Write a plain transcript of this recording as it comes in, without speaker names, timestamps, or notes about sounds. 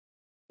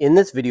In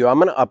this video, I'm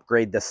going to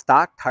upgrade the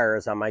stock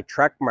tires on my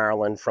Trek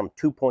Marlin from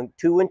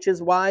 2.2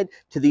 inches wide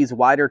to these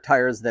wider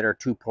tires that are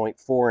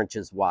 2.4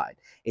 inches wide.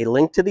 A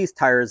link to these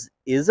tires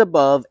is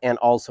above and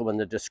also in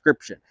the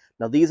description.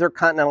 Now, these are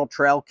Continental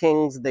Trail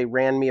Kings. They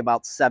ran me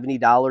about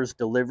 $70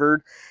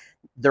 delivered.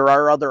 There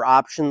are other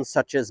options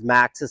such as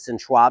Maxxis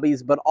and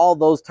Scwalbe's, but all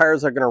those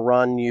tires are going to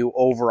run you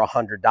over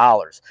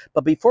 $100.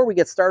 But before we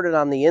get started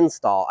on the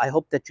install, I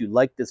hope that you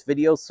like this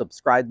video,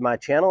 subscribe to my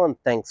channel, and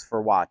thanks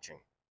for watching.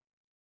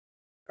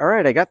 All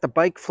right, I got the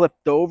bike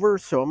flipped over,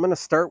 so I'm going to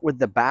start with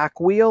the back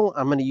wheel.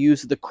 I'm going to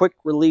use the quick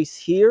release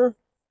here,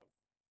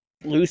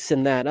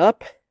 loosen that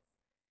up,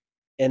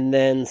 and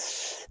then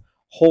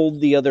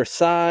hold the other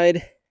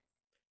side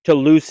to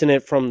loosen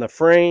it from the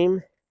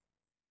frame.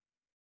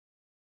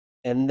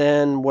 And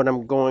then what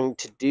I'm going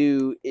to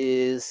do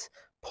is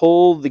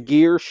pull the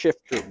gear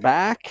shifter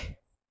back,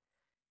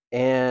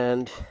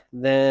 and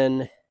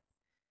then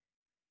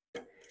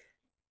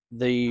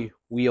the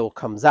wheel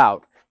comes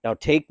out. Now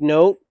take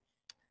note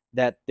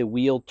that the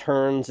wheel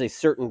turns a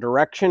certain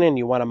direction and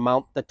you want to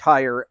mount the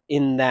tire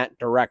in that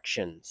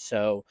direction.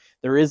 So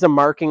there is a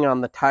marking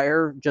on the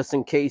tire just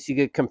in case you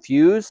get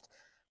confused,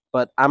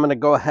 but I'm going to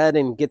go ahead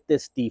and get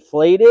this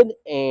deflated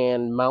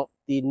and mount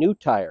the new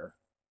tire.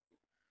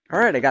 All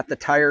right, I got the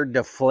tire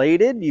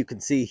deflated. You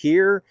can see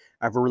here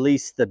I've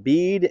released the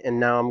bead, and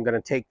now I'm going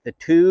to take the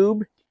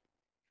tube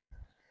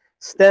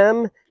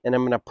stem and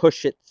I'm going to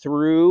push it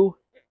through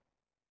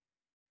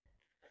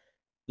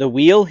the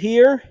wheel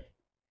here,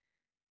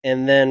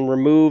 and then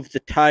remove the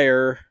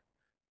tire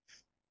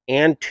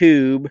and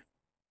tube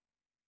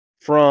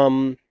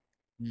from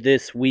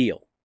this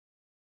wheel.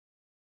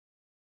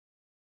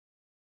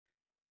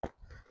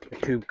 The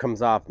tube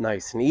comes off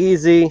nice and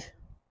easy.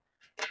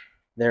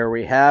 There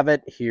we have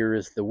it. Here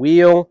is the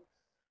wheel.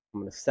 I'm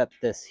going to set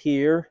this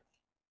here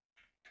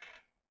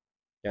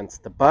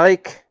against the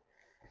bike,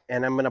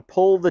 and I'm going to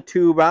pull the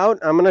tube out.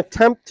 I'm going to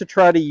attempt to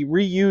try to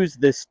reuse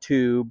this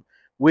tube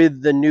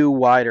with the new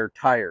wider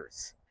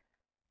tires,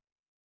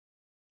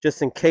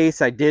 just in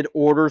case I did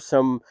order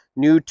some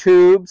new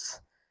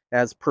tubes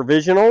as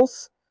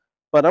provisionals.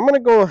 But I'm going to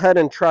go ahead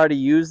and try to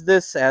use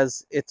this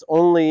as it's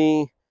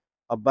only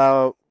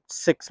about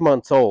 6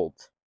 months old.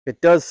 It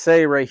does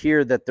say right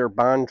here that they're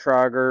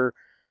Bontrager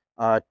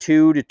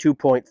 2 to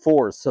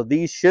 2.4, so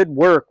these should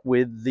work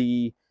with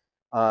the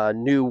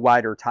new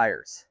wider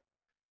tires.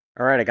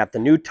 All right, I got the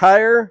new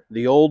tire,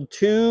 the old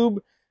tube,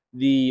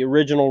 the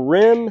original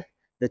rim.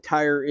 The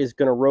tire is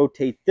going to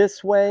rotate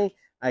this way.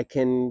 I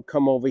can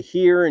come over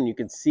here and you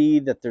can see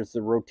that there's the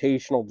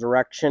rotational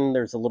direction.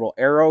 There's a little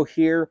arrow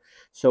here.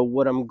 So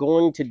what I'm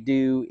going to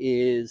do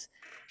is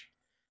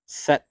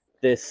set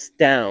this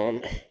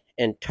down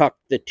and tuck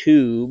the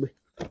tube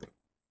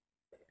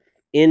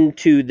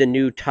into the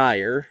new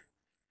tire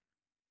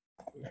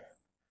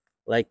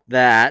like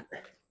that.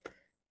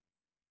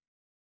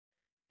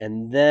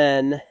 And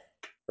then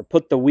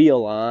put the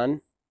wheel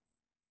on.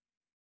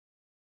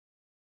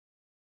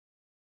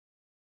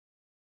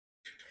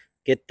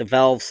 Get the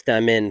valve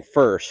stem in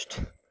first.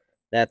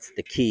 That's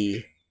the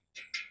key.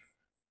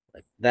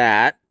 Like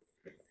that.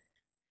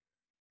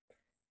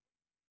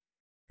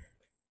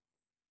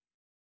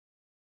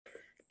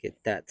 Get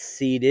that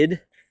seated.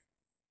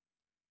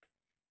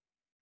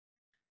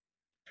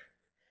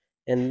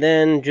 And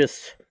then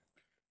just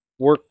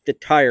work the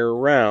tire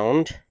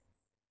around.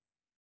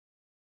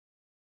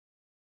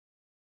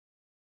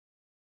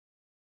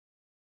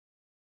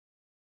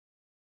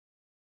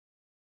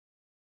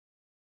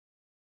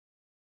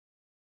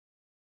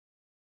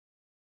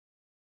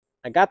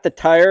 I got the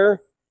tire.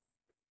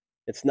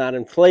 It's not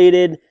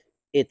inflated.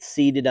 It's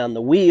seated on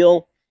the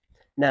wheel.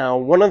 Now,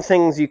 one of the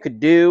things you could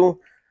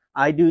do,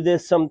 I do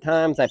this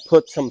sometimes, I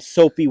put some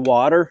soapy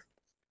water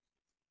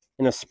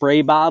in a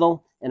spray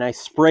bottle and I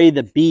spray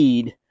the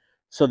bead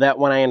so that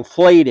when I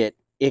inflate it,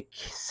 it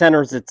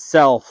centers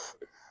itself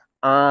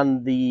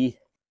on the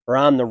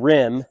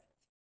rim,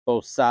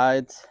 both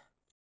sides.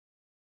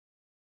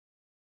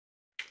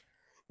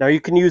 Now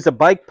you can use a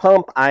bike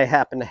pump. I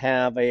happen to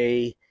have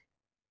a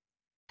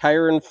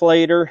tire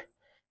inflator,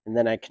 and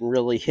then I can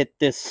really hit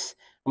this.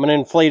 I'm going to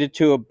inflate it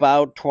to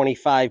about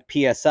 25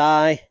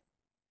 psi.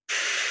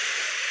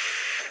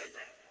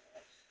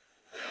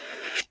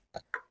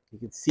 You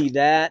can see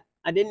that.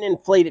 I didn't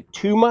inflate it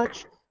too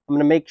much. I'm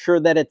going to make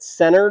sure that it's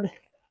centered.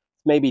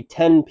 Maybe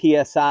 10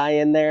 psi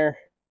in there.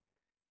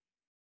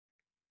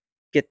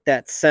 Get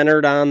that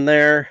centered on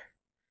there.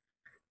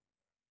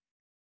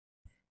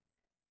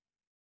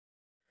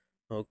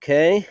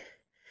 Okay.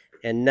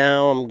 And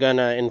now I'm going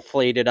to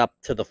inflate it up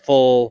to the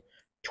full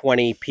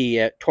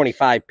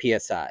 25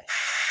 psi.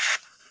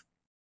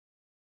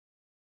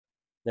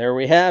 There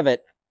we have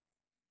it.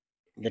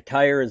 The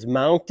tire is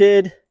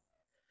mounted.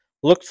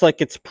 Looks like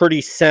it's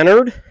pretty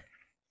centered.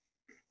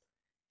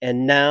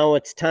 And now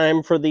it's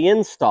time for the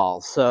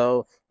install.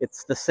 So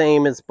it's the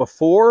same as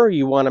before.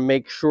 You want to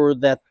make sure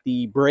that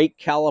the brake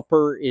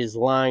caliper is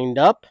lined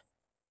up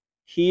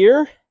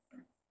here.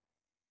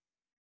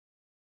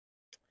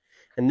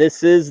 And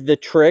this is the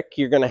trick.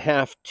 You're going to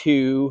have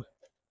to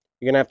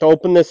You're going to have to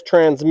open this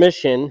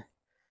transmission.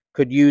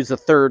 Could use a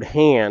third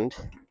hand,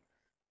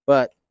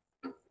 but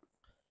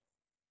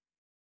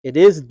it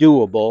is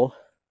doable.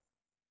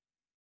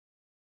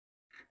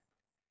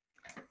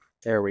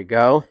 There we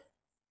go.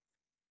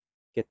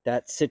 Get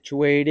that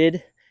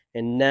situated,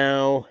 and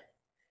now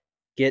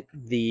get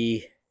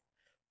the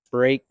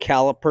brake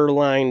caliper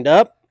lined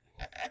up.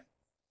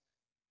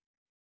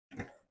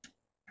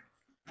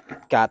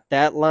 Got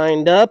that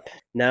lined up.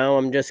 Now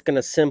I'm just going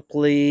to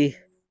simply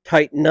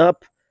tighten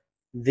up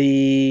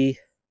the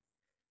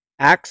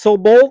axle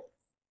bolt.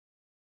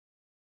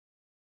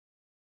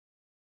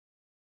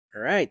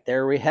 All right,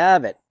 there we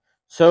have it.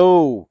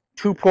 So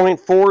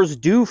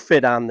 2.4s do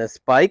fit on this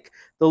bike.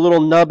 The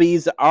little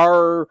nubbies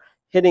are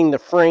hitting the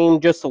frame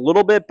just a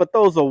little bit, but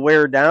those will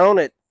wear down.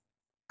 It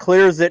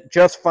clears it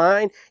just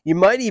fine. You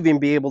might even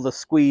be able to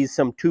squeeze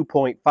some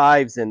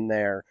 2.5s in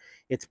there.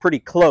 It's pretty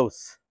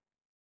close.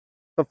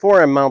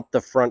 Before I mount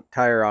the front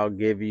tire, I'll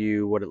give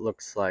you what it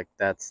looks like.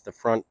 That's the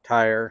front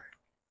tire,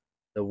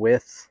 the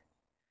width.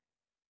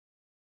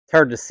 It's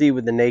hard to see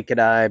with the naked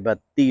eye, but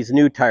these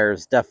new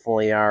tires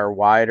definitely are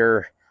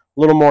wider, a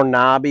little more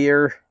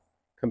knobbier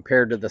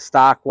compared to the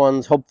stock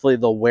ones. Hopefully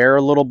they'll wear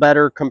a little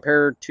better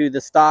compared to the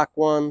stock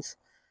ones,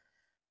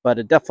 but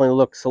it definitely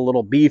looks a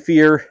little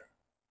beefier.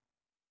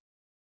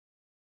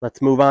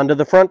 Let's move on to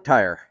the front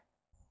tire.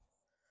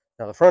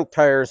 Now the front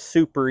tire is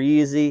super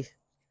easy.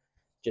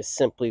 Just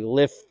simply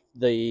lift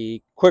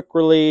the quick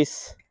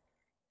release,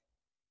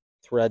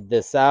 thread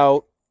this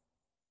out,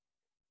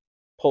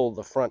 pull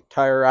the front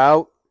tire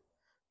out.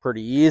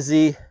 Pretty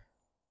easy.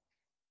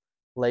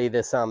 Lay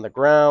this on the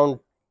ground,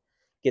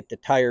 get the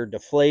tire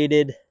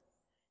deflated,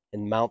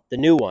 and mount the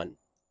new one.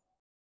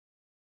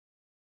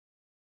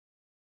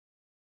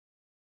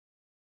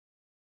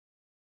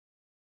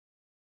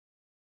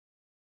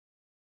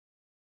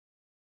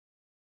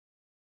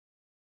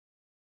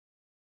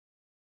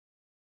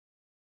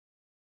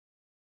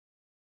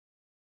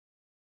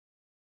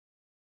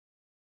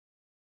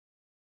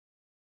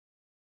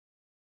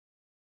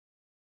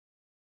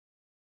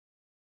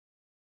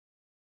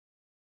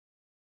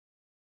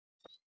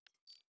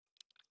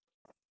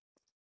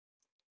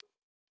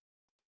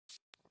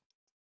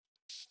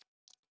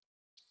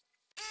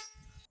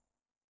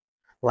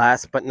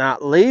 Last but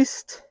not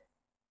least,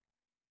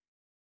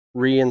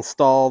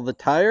 reinstall the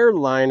tire,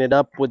 line it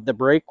up with the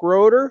brake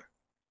rotor,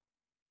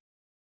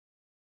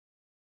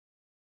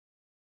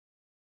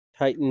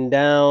 tighten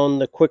down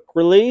the quick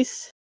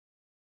release,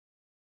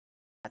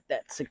 got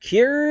that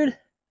secured.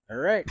 All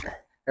right,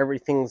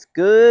 everything's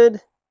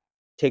good.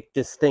 Take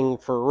this thing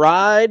for a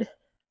ride.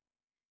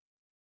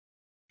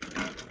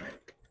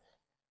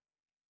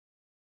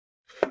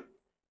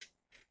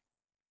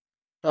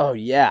 Oh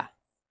yeah,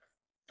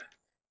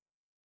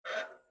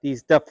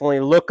 these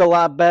definitely look a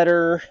lot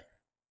better.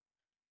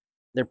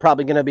 They're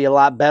probably going to be a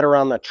lot better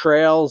on the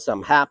trails.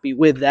 I'm happy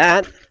with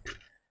that.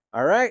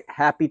 All right,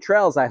 happy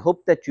trails. I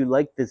hope that you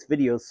liked this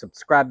video.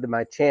 Subscribe to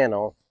my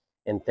channel,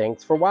 and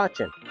thanks for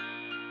watching.